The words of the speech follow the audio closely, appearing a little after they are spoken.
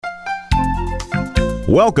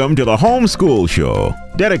Welcome to the Homeschool Show,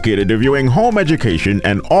 dedicated to viewing home education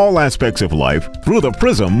and all aspects of life through the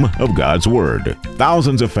prism of God's Word.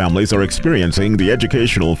 Thousands of families are experiencing the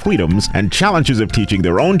educational freedoms and challenges of teaching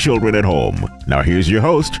their own children at home. Now here's your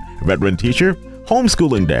host, veteran teacher,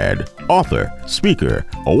 homeschooling dad, author, speaker,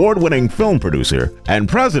 award-winning film producer, and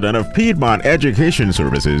president of Piedmont Education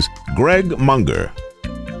Services, Greg Munger.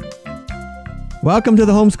 Welcome to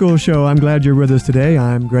the Homeschool Show. I'm glad you're with us today.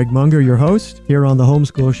 I'm Greg Munger, your host, here on the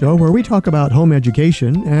Homeschool Show, where we talk about home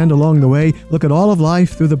education and, along the way, look at all of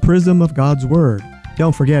life through the prism of God's Word.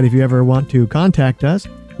 Don't forget, if you ever want to contact us,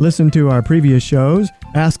 listen to our previous shows,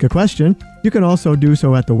 ask a question, you can also do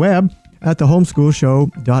so at the web at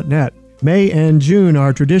thehomeschoolshow.net. May and June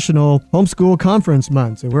are traditional homeschool conference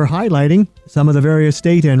months, and we're highlighting some of the various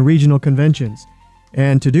state and regional conventions.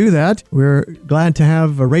 And to do that, we're glad to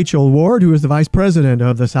have Rachel Ward, who is the Vice President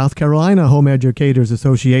of the South Carolina Home Educators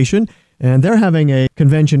Association, and they're having a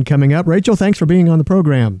convention coming up. Rachel, thanks for being on the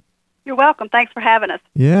program. You're welcome. Thanks for having us.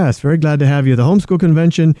 Yes, very glad to have you. The Homeschool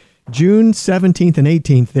Convention, June 17th and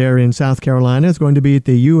 18th there in South Carolina. It's going to be at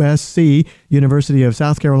the USC, University of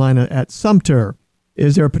South Carolina at Sumter.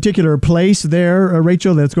 Is there a particular place there,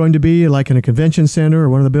 Rachel, that's going to be like in a convention center or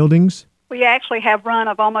one of the buildings? We actually have run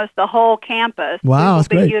of almost the whole campus. Wow, that's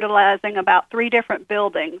great. We will be utilizing about 3 different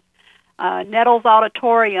buildings. Nettles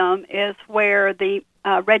Auditorium is where the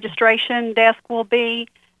registration desk will be,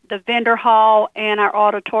 the vendor hall, and our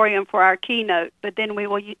auditorium for our keynote. But then we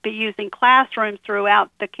will be using classrooms throughout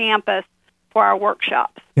the campus for our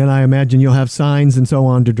workshops. And I imagine you'll have signs and so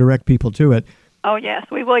on to direct people to it. Oh, yes.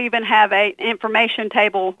 We will even have an information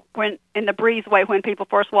table in the breezeway when people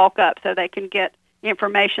first walk up so they can get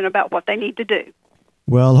information about what they need to do.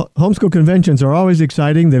 Well, homeschool conventions are always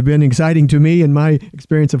exciting. They've been exciting to me in my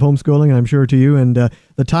experience of homeschooling, and I'm sure to you. And the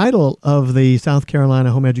title of the South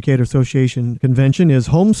Carolina Home Educator Association convention is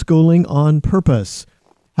Homeschooling on Purpose.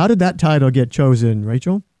 How did that title get chosen,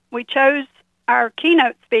 Rachel? We chose our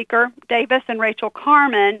keynote speaker, Davis and Rachel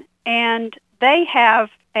Carmen, and they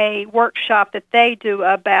have a workshop that they do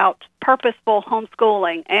about purposeful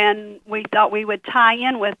homeschooling, and we thought we would tie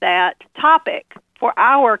in with that topic for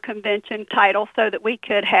our convention title so that we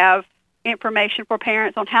could have information for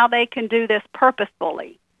parents on how they can do this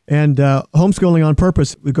purposefully. And homeschooling on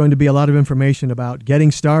purpose, we're going to be a lot of information about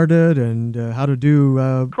getting started and how to do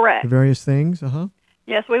Correct. The various things. Uh-huh.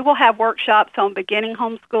 Yes, we will have workshops on beginning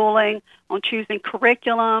homeschooling, on choosing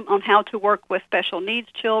curriculum, on how to work with special needs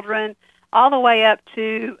children, all the way up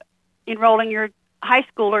to enrolling your high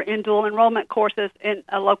schooler in dual enrollment courses in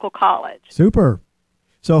a local college. Super.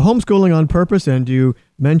 So homeschooling on purpose, and you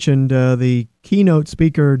mentioned the keynote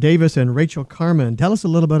speaker, Davis and Rachel Carmen. Tell us a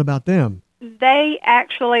little bit about them. They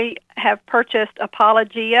actually have purchased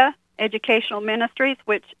Apologia Educational Ministries,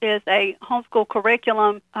 which is a homeschool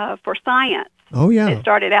curriculum for science. Oh, yeah. It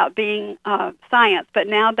started out being science, but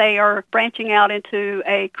now they are branching out into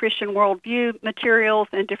a Christian worldview materials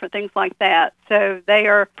and different things like that. So they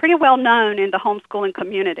are pretty well known in the homeschooling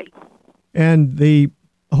community. And the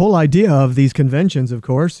whole idea of these conventions, of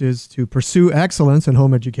course, is to pursue excellence in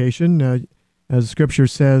home education. As Scripture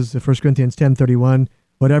says, 1 Corinthians 10:31,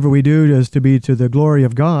 whatever we do is to be to the glory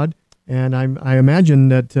of God. And I imagine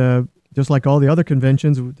that just like all the other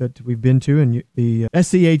conventions that we've been to, and the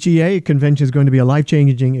SCHEA convention is going to be a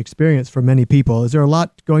life-changing experience for many people. Is there a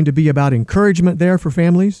lot going to be about encouragement there for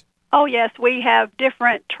families? Oh, yes. We have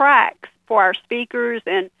different tracks for our speakers,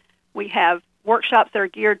 and we have workshops that are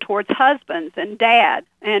geared towards husbands and dads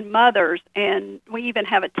and mothers, and we even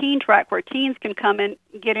have a teen track where teens can come and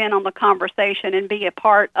get in on the conversation and be a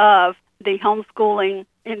part of the homeschooling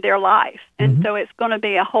in their life. And so it's going to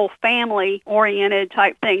be a whole family-oriented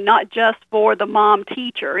type thing, not just for the mom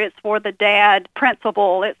teacher. It's for the dad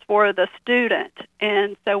principal. It's for the student.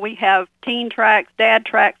 And so we have teen tracks, dad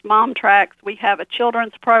tracks, mom tracks. We have a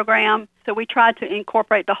children's program. So we try to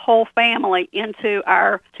incorporate the whole family into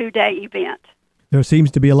our 2-day event. There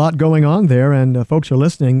seems to be a lot going on there, and folks are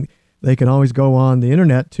listening. They can always go on the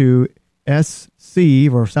internet to SC,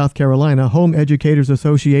 or South Carolina,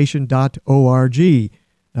 homeeducatorsassociation.org.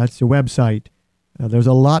 That's the website. There's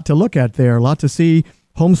a lot to look at there, a lot to see.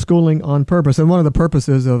 Homeschooling on purpose. And one of the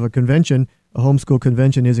purposes of a convention, a homeschool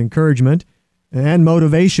convention, is encouragement and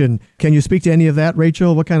motivation. Can you speak to any of that,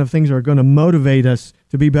 Rachel? What kind of things are going to motivate us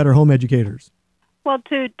to be better home educators? Well,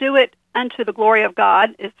 to do it unto the glory of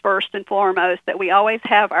God is first and foremost, that we always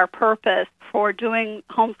have our purpose for doing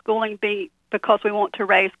homeschooling because we want to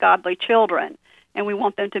raise godly children, and we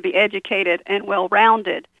want them to be educated and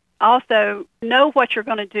well-rounded. Also, know what you're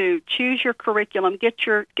going to do. Choose your curriculum. Get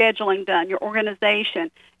your scheduling done, your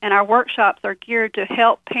organization. And our workshops are geared to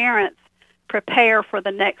help parents prepare for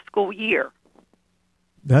the next school year.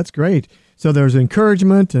 That's great. So there's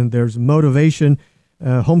encouragement and there's motivation.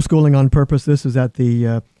 Homeschooling on Purpose. This is at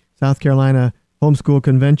the South Carolina Homeschool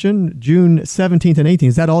Convention, June 17th and 18th.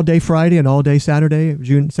 Is that all day Friday and all day Saturday,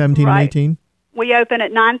 June 17th and 18th? We open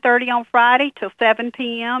at 9:30 on Friday till 7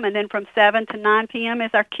 p.m., and then from 7 to 9 p.m. is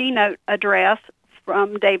our keynote address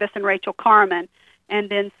from Davis and Rachel Carmen. And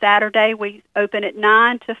then Saturday we open at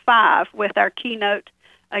 9 to 5 with our keynote,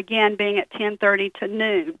 again, being at 10:30 to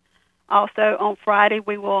noon. Also on Friday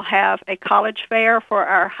we will have a college fair for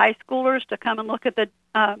our high schoolers to come and look at the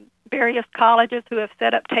various colleges who have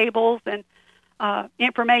set up tables and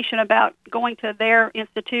information about going to their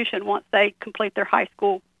institution once they complete their high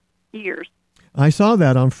school years. I saw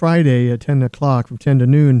that on Friday at 10 o'clock from 10 to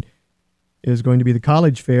noon is going to be the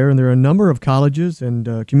college fair, and there are a number of colleges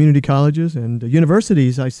and community colleges and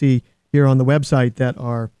universities I see here on the website that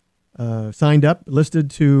are signed up, listed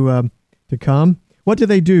to come. What do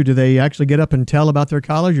they do? Do they actually get up and tell about their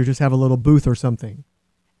college or just have a little booth or something?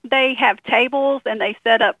 They have tables and they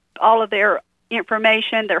set up all of their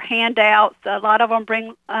information, their handouts. A lot of them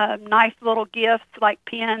bring nice little gifts like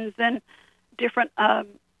pens and different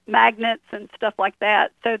magnets and stuff like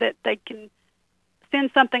that so that they can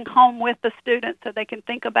send something home with the students so they can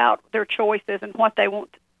think about their choices and what they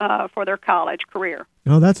want for their college career.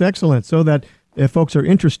 Oh, that's excellent. So that if folks are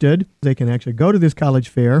interested, they can actually go to this college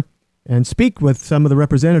fair and speak with some of the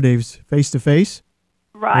representatives face-to-face.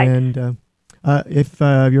 Right. And if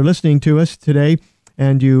you're listening to us today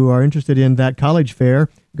and you are interested in that college fair,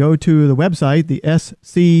 go to the website, the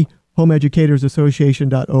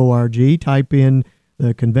schohomeeducatorsassociation.org, type in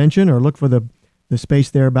the convention or look for the space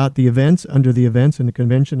there about the events, under the events and the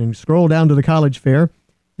convention, and scroll down to the college fair.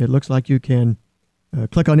 It looks like you can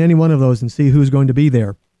click on any one of those and see who's going to be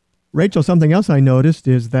there. Rachel, something else I noticed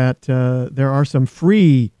is that there are some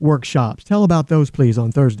free workshops. Tell about those, please,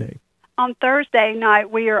 on Thursday. On Thursday night,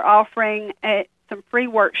 we are offering some free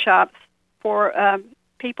workshops for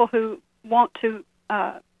people who want to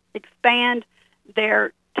expand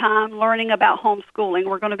their time learning about homeschooling.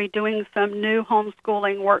 We're going to be doing some new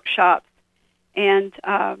homeschooling workshops, and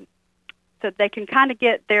so they can kind of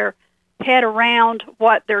get their head around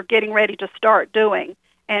what they're getting ready to start doing.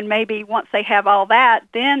 And maybe once they have all that,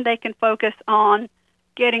 then they can focus on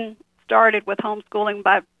getting started with homeschooling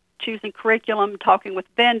by choosing curriculum, talking with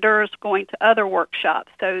vendors, going to other workshops.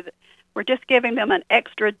 So we're just giving them an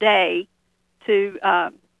extra day to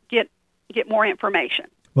get more information.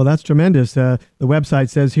 Well, that's tremendous. The website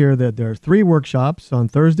says here that there are 3 workshops on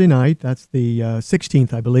Thursday night. That's the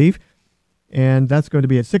 16th, I believe. And that's going to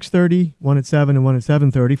be at 6:30, one at 7, and one at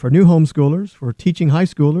 7:30 for new homeschoolers, for teaching high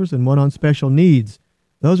schoolers, and one on special needs.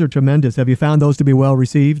 Those are tremendous. Have you found those to be well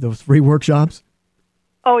received, those free workshops?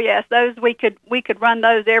 Oh, yes. Those we could run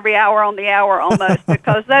those every hour on the hour almost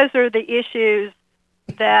because those are the issues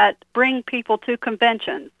that bring people to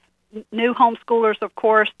conventions. New homeschoolers, of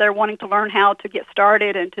course, they're wanting to learn how to get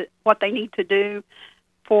started and what they need to do.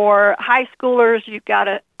 For high schoolers, you've got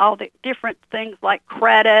all the different things like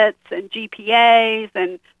credits and GPAs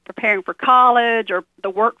and preparing for college or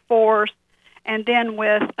the workforce. And then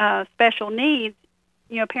with special needs,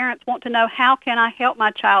 parents want to know, how can I help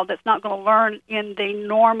my child that's not going to learn in the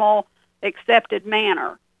normal, accepted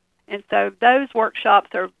manner? And so those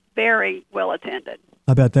workshops are very well attended.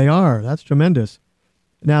 I bet they are. That's tremendous.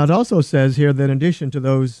 Now, it also says here that in addition to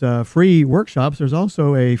those free workshops, there's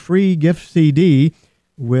also a free gift CD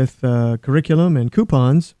with curriculum and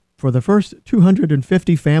coupons for the first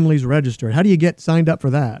 250 families registered. How do you get signed up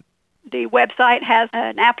for that? The website has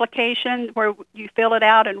an application where you fill it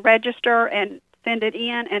out and register and send it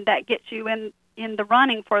in, and that gets you in the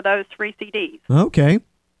running for those free CDs. Okay.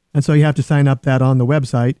 And so you have to sign up that on the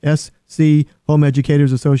website,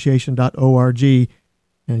 schohomeeducatorsassociation.org,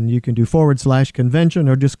 and you can do /convention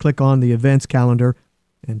or just click on the events calendar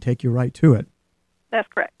and take you right to it. That's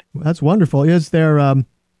correct. Well, that's wonderful. Is there an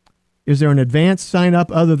advance sign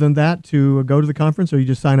up other than that to go to the conference, or you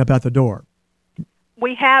just sign up at the door?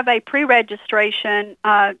 We have a pre-registration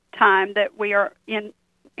time that we are in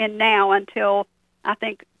now until I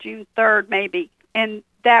think June 3rd maybe, and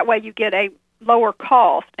that way you get a lower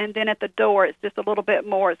cost, and then at the door it's just a little bit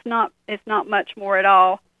more. It's not much more at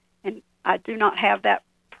all, and I do not have that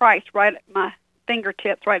price right at my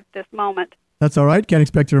fingertips right at this moment. That's all right. Can't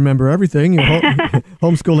expect to remember everything. You're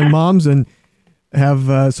homeschooling moms and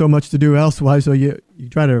have so much to do elsewise, so you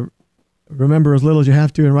try to remember as little as you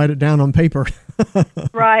have to and write it down on paper.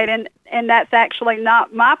 Right, and that's actually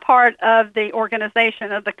not my part of the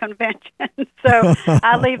organization of the convention, so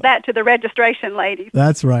I leave that to the registration ladies.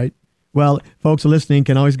 That's right. Well, folks listening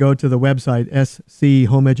can always go to the website,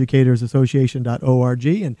 schomeeducatorsassociation.org,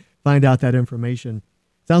 and find out that information.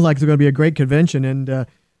 Sounds like it's going to be a great convention, and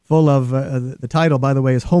full of, the title, by the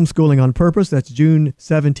way, is Homeschooling on Purpose. That's June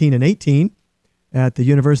 17 and 18 at the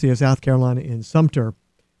University of South Carolina in Sumter.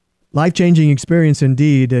 Life-changing experience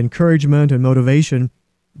indeed, encouragement and motivation,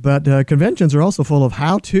 but conventions are also full of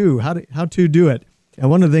how to do it. And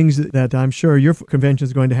one of the things that I'm sure your convention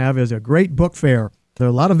is going to have is a great book fair. There are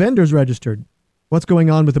a lot of vendors registered. What's going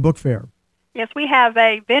on with the book fair? Yes, we have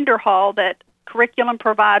a vendor hall that curriculum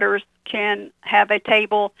providers can have a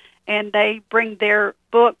table, and they bring their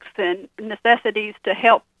books and necessities to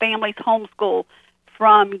help families homeschool,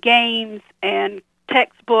 from games and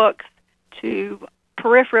textbooks to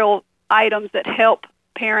peripheral items that help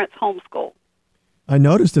parents homeschool. I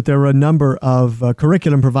noticed that there were a number of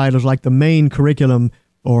curriculum providers, like the main curriculum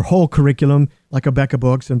or whole curriculum, like Abeka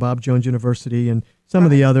Books and Bob Jones University and some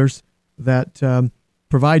of the others that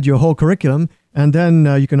provide you a whole curriculum. And then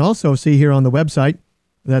you can also see here on the website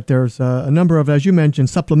that there's a number of, as you mentioned,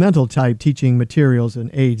 supplemental type teaching materials and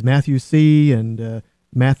aids. Matthew C. and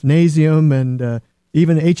Mathnasium, and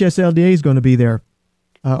even HSLDA is going to be there.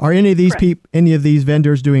 Are any of these any of these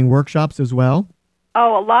vendors doing workshops as well?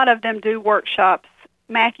 Oh, a lot of them do workshops.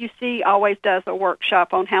 Matthew C. always does a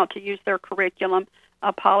workshop on how to use their curriculum.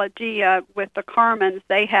 Apologia with the Carmens,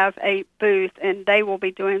 they have a booth, and they will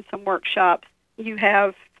be doing some workshops. You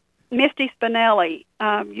have Misty Spinelli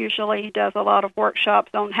usually does a lot of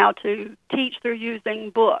workshops on how to teach through using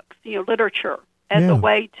books, literature as a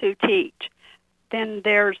way to teach. Then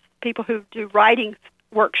there's people who do writing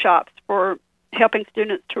workshops for helping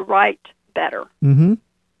students to write better. Mm-hmm.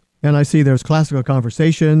 And I see there's classical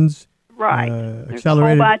conversations. Right. There's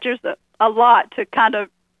Accelerated. a whole bunch. There's a lot to kind of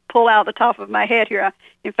pull out the top of my head here.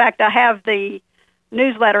 In fact, I have the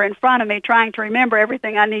newsletter in front of me trying to remember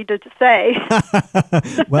everything I needed to say.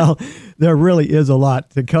 Well, there really is a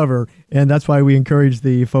lot to cover, and that's why we encourage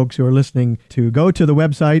the folks who are listening to go to the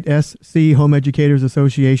website,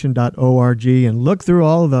 schomeeducatorsassociation.org, and look through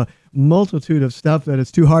all the multitude of stuff that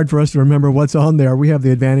it's too hard for us to remember what's on there. We have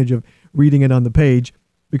the advantage of reading it on the page,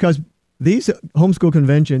 because these homeschool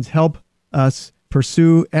conventions help us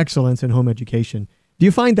pursue excellence in home education. Do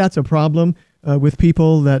you find that's a problem with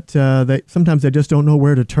people that sometimes they just don't know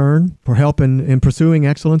where to turn for help in pursuing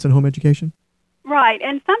excellence in home education? Right,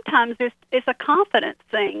 and sometimes it's a confidence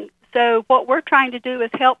thing. So what we're trying to do is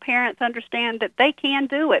help parents understand that they can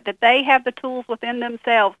do it, that they have the tools within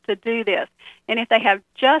themselves to do this. And if they have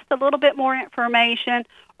just a little bit more information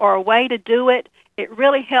or a way to do it, it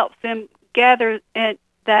really helps them gather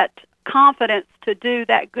that confidence to do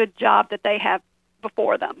that good job that they have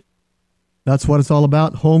before them. That's what it's all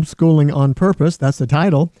about, Homeschooling on Purpose. That's the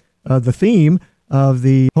title, the theme of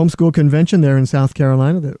the Homeschool Convention there in South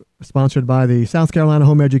Carolina, sponsored by the South Carolina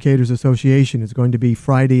Home Educators Association. It's going to be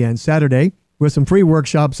Friday and Saturday, with some free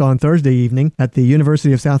workshops on Thursday evening at the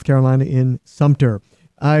University of South Carolina in Sumter.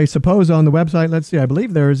 I suppose on the website, let's see, I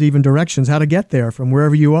believe there's even directions how to get there from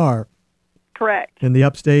wherever you are. Correct. In the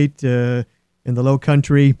upstate, in the low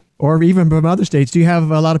country, or even from other states. Do you have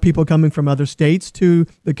a lot of people coming from other states to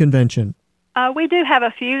the convention? We do have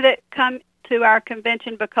a few that come to our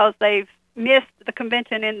convention because they've missed the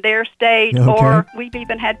convention in their state, or we've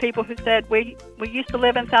even had people who said, we used to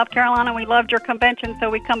live in South Carolina, we loved your convention, so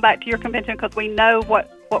we come back to your convention because we know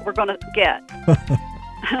what we're going to get.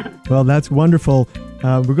 Well, that's wonderful.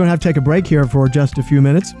 We're going to have to take a break here for just a few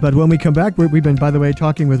minutes, but when we come back, we've been, by the way,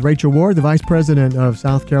 talking with Rachel Ward, the Vice President of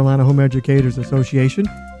South Carolina Home Educators Association,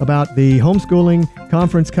 about the homeschooling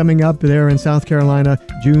conference coming up there in South Carolina,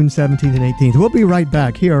 June 17th and 18th. We'll be right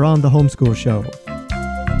back here on The Homeschool Show.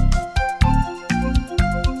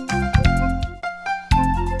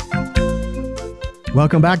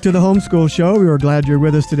 Welcome back to The Homeschool Show. We are glad you're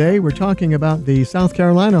with us today. We're talking about the South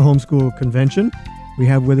Carolina Homeschool Convention. We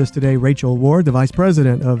have with us today Rachel Ward, the Vice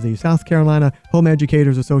President of the South Carolina Home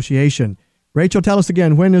Educators Association. Rachel, tell us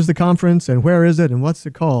again, when is the conference and where is it and what's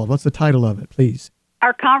it called? What's the title of it, please?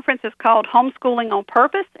 Our conference is called Homeschooling on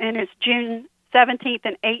Purpose, and it's June 17th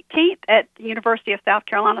and 18th at the University of South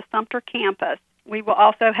Carolina Sumter campus. We will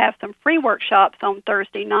also have some free workshops on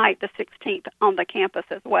Thursday night, the 16th, on the campus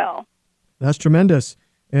as well. That's tremendous.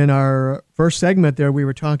 In our first segment there, we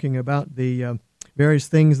were talking about the various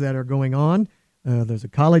things that are going on. There's a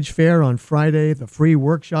college fair on Friday, the free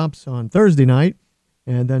workshops on Thursday night,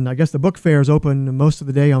 and then I guess the book fair is open most of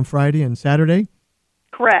the day on Friday and Saturday.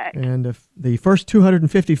 Correct. And if the first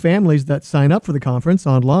 250 families that sign up for the conference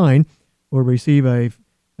online will receive a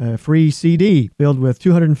free CD filled with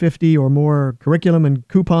 250 or more curriculum and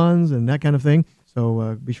coupons and that kind of thing.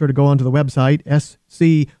 So be sure to go onto the website,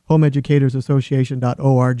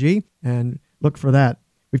 schomeducatorsassociation.org, and look for that.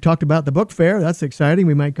 We've talked about the book fair. That's exciting.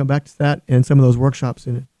 We might come back to that and some of those workshops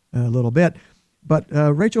in a little bit. But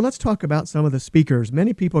Rachel, let's talk about some of the speakers.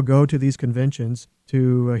 Many people go to these conventions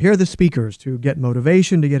to hear the speakers, to get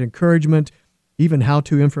motivation, to get encouragement, even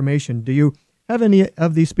how-to information. Do you have any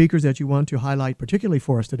of these speakers that you want to highlight particularly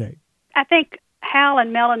for us today? I think Hal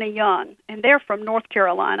and Melanie Young, and they're from North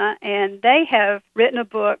Carolina, and they have written a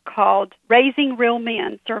book called Raising Real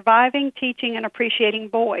Men, Surviving, Teaching, and Appreciating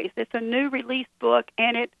Boys. It's a new release book,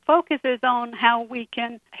 and it focuses on how we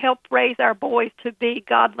can help raise our boys to be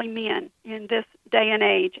godly men in this day and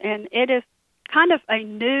age. And it is kind of a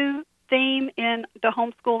new theme in the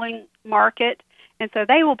homeschooling market, and so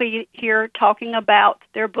they will be here talking about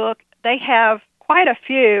their book. They have quite a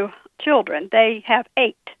few children. They have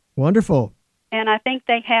 8. Wonderful. And I think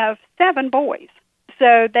they have 7 boys.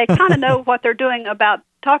 So they kind of know what they're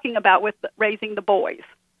talking about with raising the boys.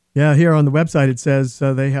 Yeah, here on the website it says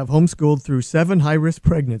they have homeschooled through 7 high-risk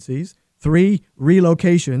pregnancies, 3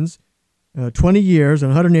 relocations, 20 years,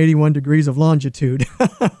 and 181 degrees of longitude.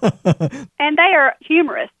 And they are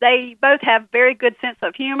humorous. They both have very good sense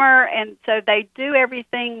of humor, and so they do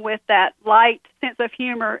everything with that light sense of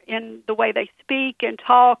humor in the way they speak and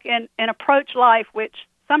talk and approach life, which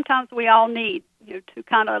sometimes we all need, to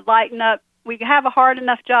kind of lighten up. We have a hard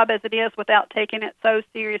enough job as it is without taking it so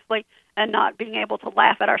seriously and not being able to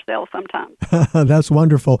laugh at ourselves sometimes. That's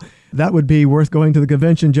wonderful. That would be worth going to the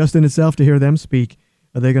convention just in itself to hear them speak.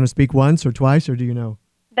 Are they going to speak once or twice, or do you know?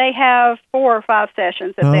 They have 4 or 5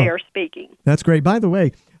 sessions that they are speaking. That's great. By the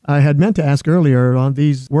way, I had meant to ask earlier on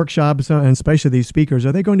these workshops, and especially these speakers,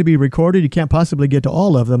 are they going to be recorded? You can't possibly get to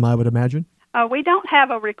all of them, I would imagine. We don't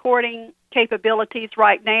have a recording capabilities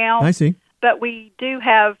right now. I see. But we do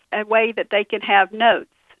have a way that they can have notes.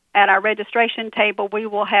 At our registration table, we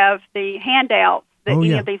will have the handouts that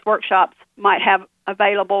any of these workshops might have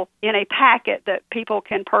available in a packet that people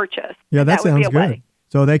can purchase. Yeah, that sounds good. Way.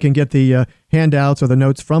 So they can get the handouts or the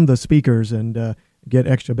notes from the speakers and get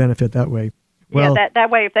extra benefit that way. Well, yeah, that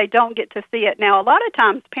way if they don't get to see it. Now, a lot of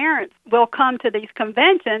times parents will come to these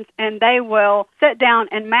conventions and they will sit down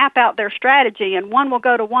and map out their strategy, and one will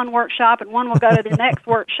go to one workshop and one will go to the next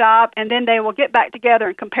workshop, and then they will get back together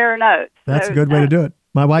and compare notes. That's a good way to do it.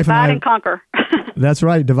 My wife and I... Divide and conquer. That's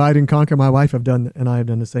right, divide and conquer. My wife and I have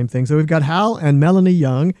done the same thing. So we've got Hal and Melanie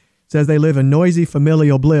Young. Says they live in noisy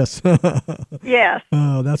familial bliss. Yes.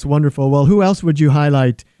 Oh, that's wonderful. Well, who else would you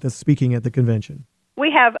highlight that's speaking at the convention? We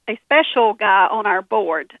have a special guy on our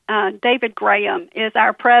board. David Graham is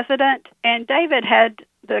our president, and David had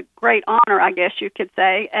the great honor, I guess you could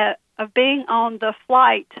say, of being on the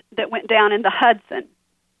flight that went down in the Hudson.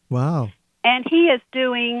 Wow. And he is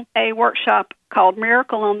doing a workshop called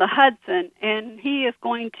Miracle on the Hudson, and he is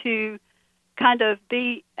going to kind of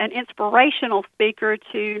be an inspirational speaker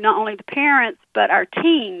to not only the parents but our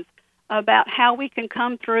teens about how we can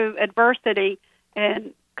come through adversity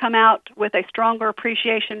and come out with a stronger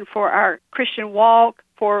appreciation for our Christian walk,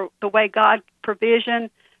 for the way God's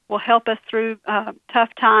provision will help us through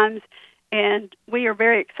tough times. And we are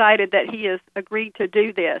very excited that he has agreed to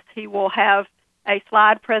do this. He will have a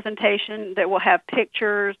slide presentation that will have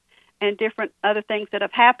pictures and different other things that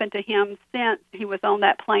have happened to him since he was on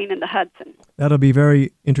that plane in the Hudson. That'll be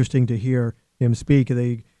very interesting to hear him speak.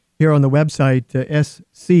 Here on the website,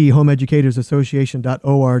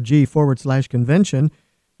 schomeducatorsassociation.org/convention,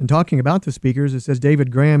 and talking about the speakers, it says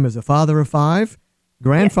David Graham is a father of 5,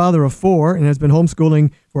 grandfather of 4, and has been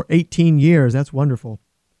homeschooling for 18 years. That's wonderful.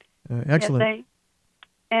 Excellent. Yes,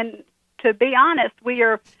 and to be honest, we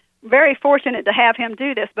are very fortunate to have him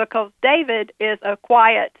do this because David is a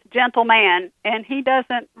quiet, gentle man, and he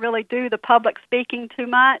doesn't really do the public speaking too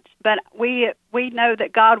much, but we know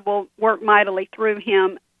that God will work mightily through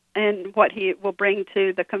him and what he will bring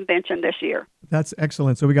to the convention this year. That's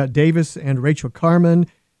excellent. So we got Davis and Rachel Carmen,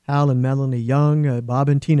 Hal and Melanie Young, Bob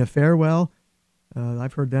and Tina Farewell.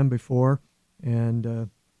 I've heard them before.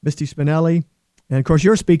 And Misty Spinelli. And, of course,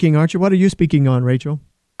 you're speaking, aren't you? What are you speaking on, Rachel?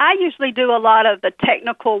 I usually do a lot of the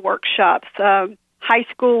technical workshops, high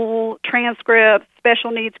school transcripts, special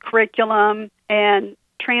needs curriculum, and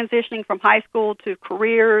transitioning from high school to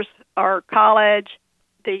careers or college,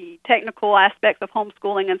 the technical aspects of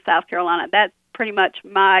homeschooling in South Carolina. That's pretty much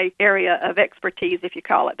my area of expertise, if you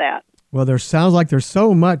call it that. Well, there sounds like there's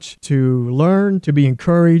so much to learn, to be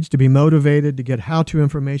encouraged, to be motivated, to get how-to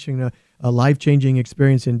information, a life-changing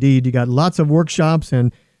experience indeed. You got lots of workshops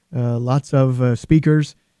and lots of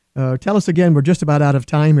speakers. Tell us again, we're just about out of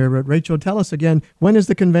time here, but Rachel, tell us again, when is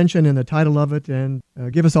the convention and the title of it, and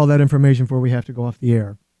give us all that information before we have to go off the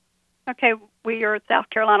air. Okay, we are South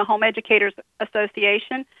Carolina Home Educators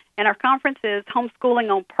Association, and our conference is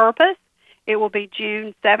Homeschooling on Purpose. It will be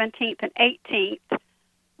June 17th and 18th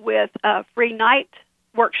with free night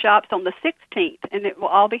workshops on the 16th, and it will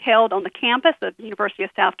all be held on the campus of the University of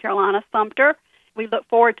South Carolina, Sumter. We look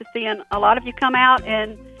forward to seeing a lot of you come out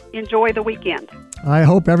and enjoy the weekend. I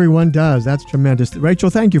hope everyone does. That's tremendous. Rachel,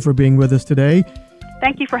 thank you for being with us today.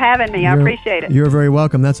 Thank you for having me. I appreciate it. You're very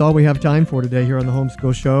welcome. That's all we have time for today here on the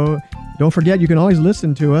Homeschool Show. Don't forget, you can always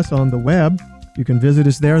listen to us on the web. You can visit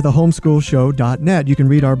us there, thehomeschoolshow.net. You can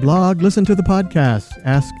read our blog, listen to the podcast,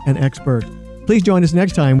 Ask an Expert. Please join us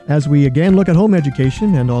next time as we again look at home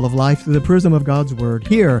education and all of life through the prism of God's Word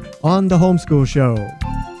here on the Homeschool Show.